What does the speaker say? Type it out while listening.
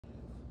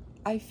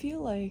I feel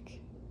like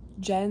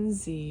Gen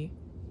Z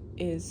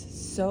is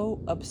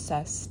so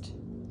obsessed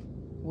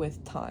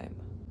with time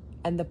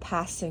and the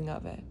passing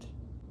of it.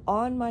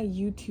 On my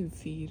YouTube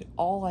feed,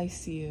 all I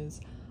see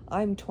is,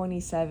 I'm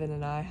 27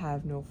 and I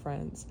have no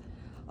friends.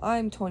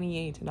 I'm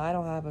 28 and I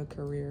don't have a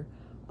career.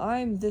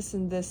 I'm this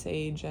and this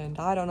age and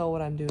I don't know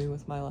what I'm doing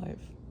with my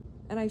life.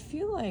 And I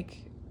feel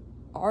like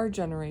our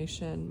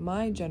generation,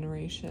 my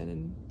generation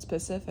in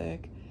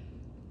specific,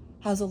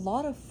 has a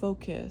lot of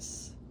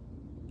focus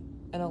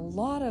and a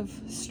lot of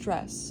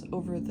stress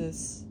over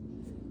this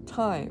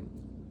time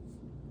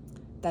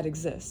that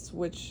exists,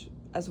 which,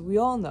 as we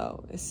all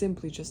know, is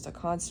simply just a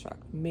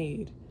construct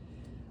made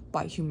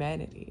by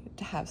humanity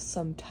to have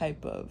some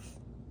type of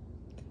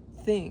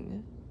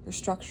thing or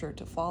structure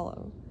to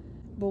follow.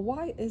 But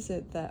why is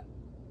it that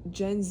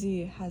Gen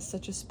Z has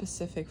such a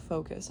specific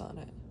focus on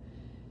it?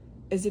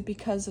 Is it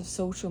because of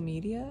social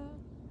media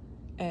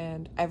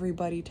and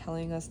everybody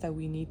telling us that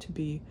we need to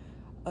be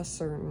a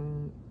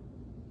certain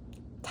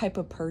type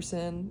of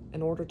person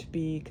in order to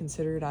be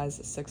considered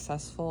as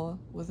successful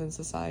within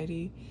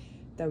society,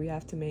 that we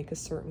have to make a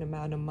certain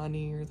amount of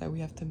money, or that we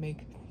have to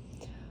make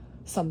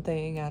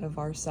something out of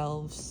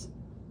ourselves,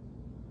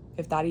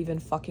 if that even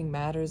fucking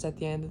matters at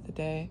the end of the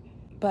day?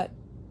 But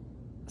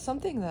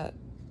something that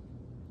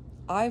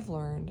I've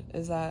learned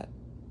is that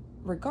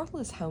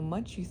regardless how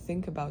much you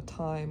think about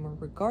time, or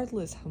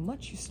regardless how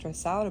much you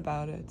stress out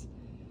about it,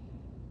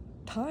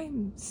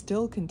 time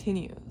still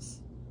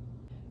continues.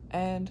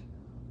 And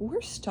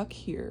we're stuck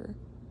here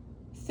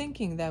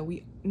thinking that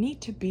we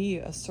need to be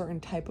a certain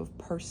type of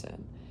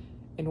person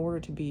in order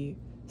to be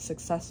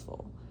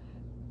successful.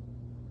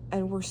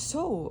 And we're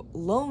so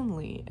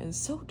lonely and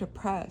so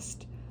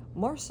depressed,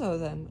 more so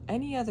than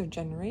any other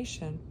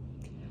generation,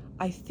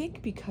 I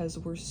think because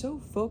we're so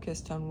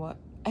focused on what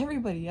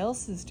everybody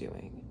else is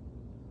doing,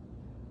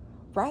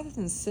 rather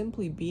than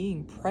simply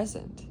being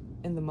present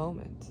in the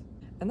moment.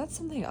 And that's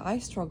something I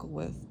struggle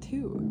with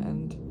too,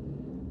 and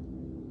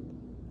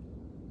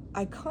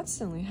I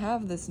constantly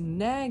have this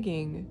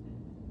nagging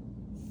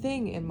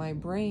thing in my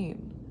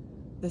brain,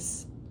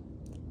 this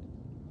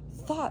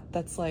thought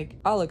that's like,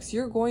 Alex,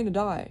 you're going to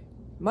die.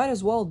 Might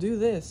as well do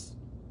this.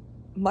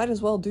 Might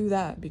as well do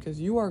that,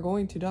 because you are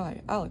going to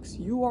die. Alex,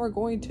 you are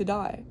going to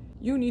die.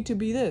 You need to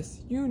be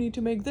this. You need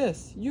to make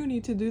this. You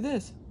need to do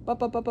this.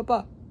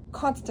 Ba.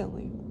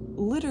 Constantly,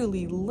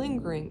 literally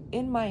lingering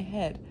in my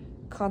head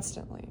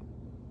constantly.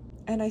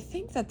 And I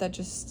think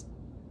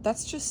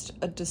that's just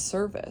a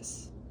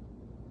disservice.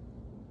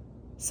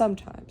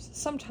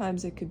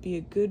 Sometimes it could be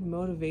a good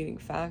motivating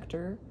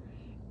factor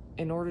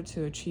in order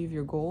to achieve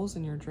your goals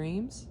and your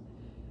dreams.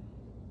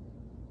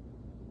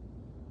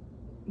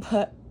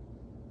 But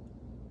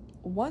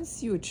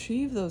once you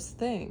achieve those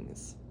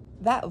things,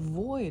 that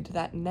void,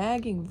 that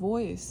nagging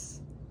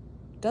voice,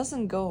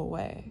 doesn't go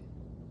away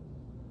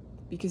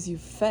because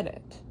you've fed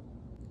it.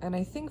 And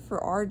I think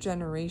for our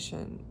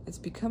generation, it's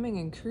becoming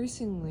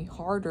increasingly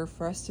harder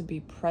for us to be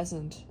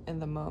present in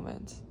the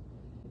moment.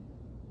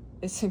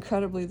 It's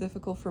incredibly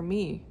difficult for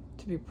me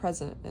to be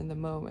present in the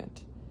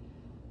moment,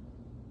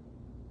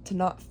 to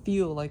not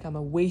feel like I'm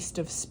a waste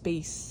of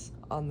space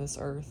on this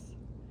earth,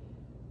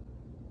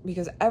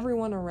 because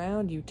everyone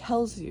around you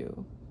tells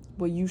you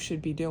what you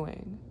should be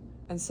doing.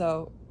 And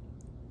so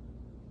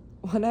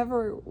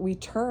whenever we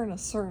turn a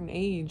certain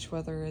age,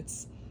 whether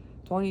it's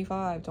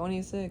 25,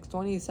 26,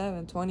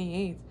 27,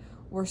 28,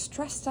 we're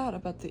stressed out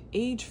about the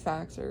age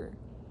factor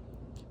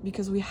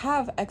because we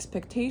have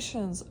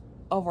expectations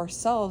of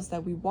ourselves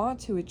that we want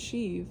to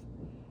achieve.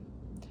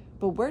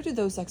 But where do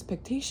those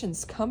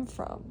expectations come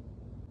from?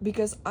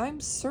 Because I'm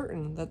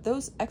certain that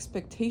those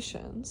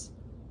expectations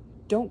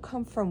don't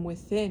come from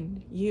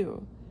within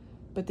you,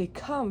 but they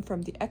come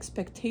from the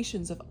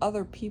expectations of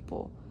other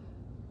people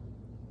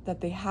that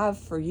they have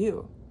for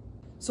you.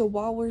 So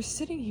while we're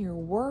sitting here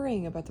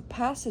worrying about the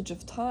passage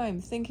of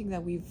time, thinking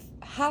that we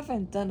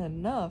haven't done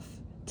enough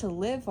to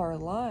live our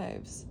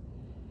lives,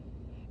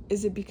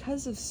 is it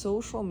because of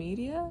social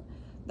media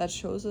that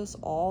shows us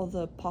all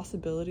the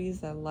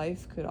possibilities that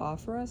life could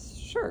offer us?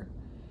 Sure,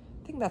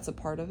 I think that's a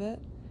part of it.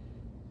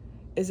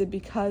 Is it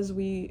because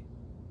we,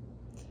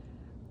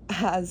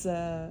 as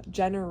a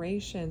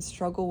generation,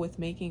 struggle with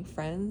making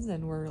friends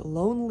and we're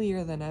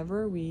lonelier than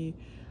ever? We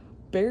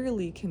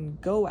barely can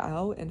go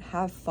out and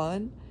have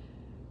fun?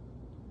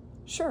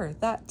 Sure,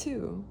 that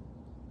too.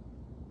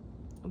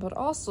 But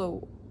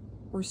also,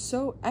 we're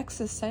so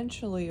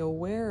existentially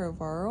aware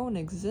of our own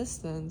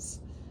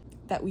existence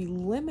that we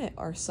limit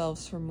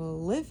ourselves from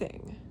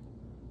living.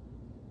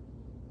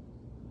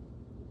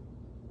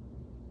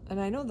 And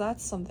I know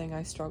that's something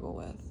I struggle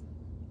with.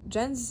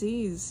 Gen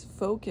Z's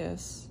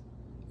focus,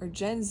 or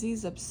Gen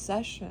Z's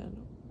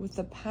obsession with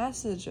the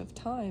passage of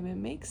time, it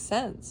makes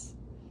sense.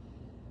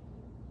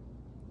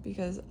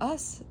 Because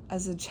us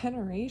as a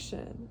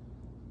generation,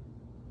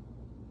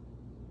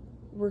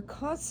 we're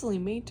constantly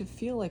made to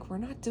feel like we're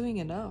not doing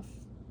enough.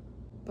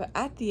 But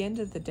at the end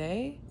of the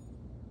day,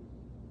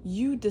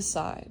 you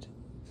decide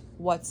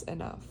what's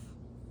enough.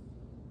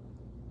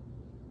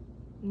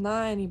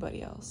 Not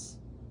anybody else.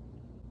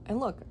 And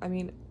look, I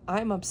mean,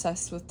 I'm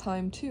obsessed with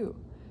time too.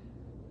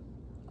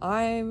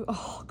 I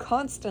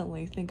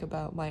constantly think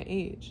about my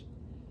age.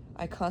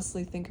 I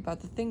constantly think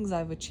about the things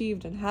I've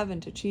achieved and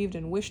haven't achieved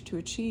and wish to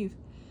achieve.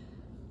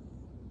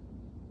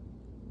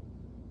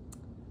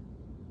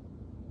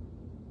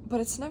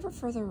 But it's never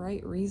for the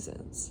right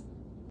reasons.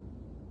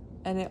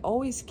 And it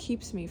always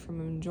keeps me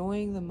from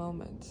enjoying the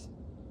moment.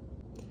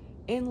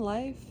 In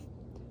life,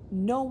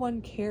 no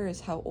one cares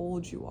how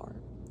old you are.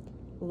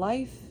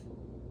 Life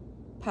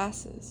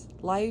passes.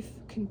 Life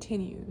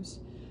continues.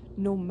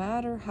 No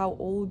matter how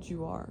old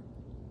you are.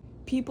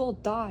 People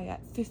die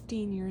at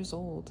 15 years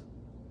old.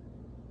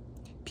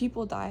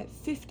 People die at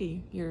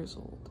 50 years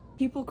old.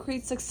 People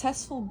create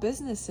successful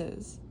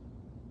businesses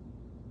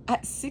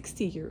at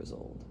 60 years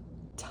old.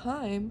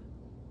 Time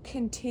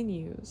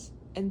continues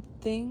and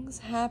things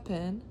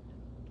happen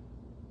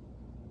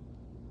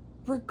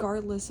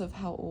regardless of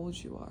how old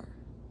you are.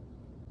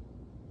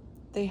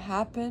 They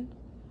happen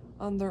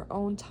on their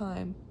own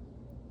time.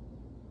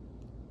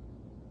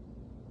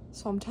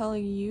 So I'm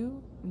telling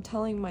you, I'm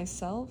telling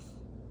myself,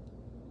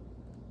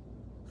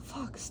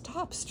 fuck,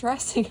 stop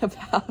stressing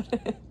about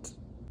it.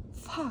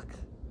 Fuck.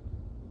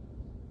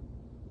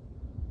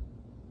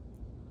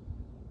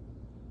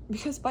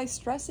 Because by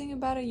stressing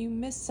about it, you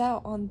miss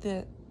out on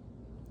the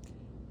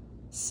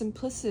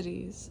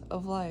simplicities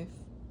of life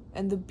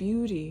and the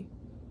beauty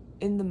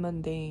in the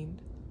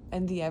mundane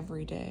and the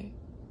everyday.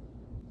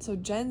 So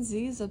Gen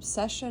Z's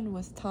obsession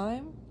with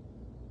time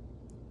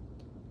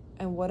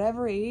and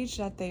whatever age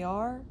that they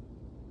are,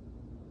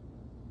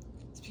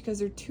 it's because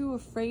they're too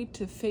afraid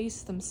to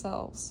face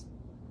themselves.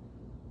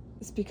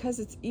 It's because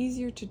it's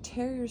easier to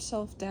tear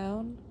yourself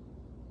down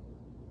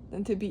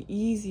than to be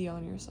easy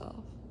on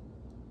yourself.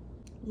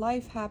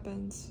 Life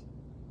happens,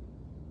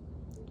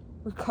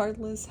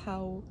 regardless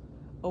how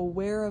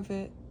aware of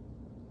it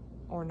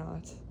or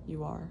not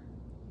you are.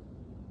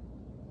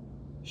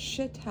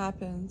 Shit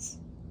happens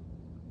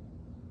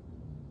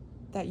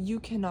that you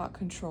cannot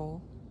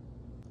control,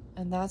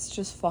 and that's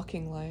just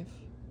fucking life.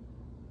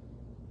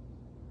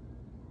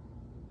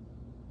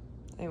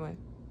 Anyway,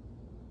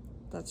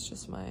 that's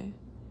just my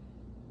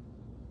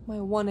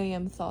 1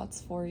 a.m.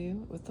 thoughts for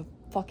you, with the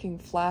fucking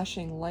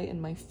flashing light in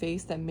my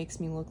face that makes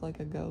me look like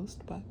a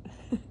ghost, but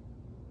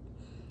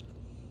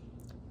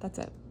that's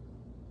it.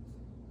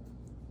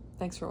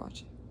 Thanks for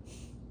watching.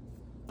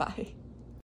 Bye.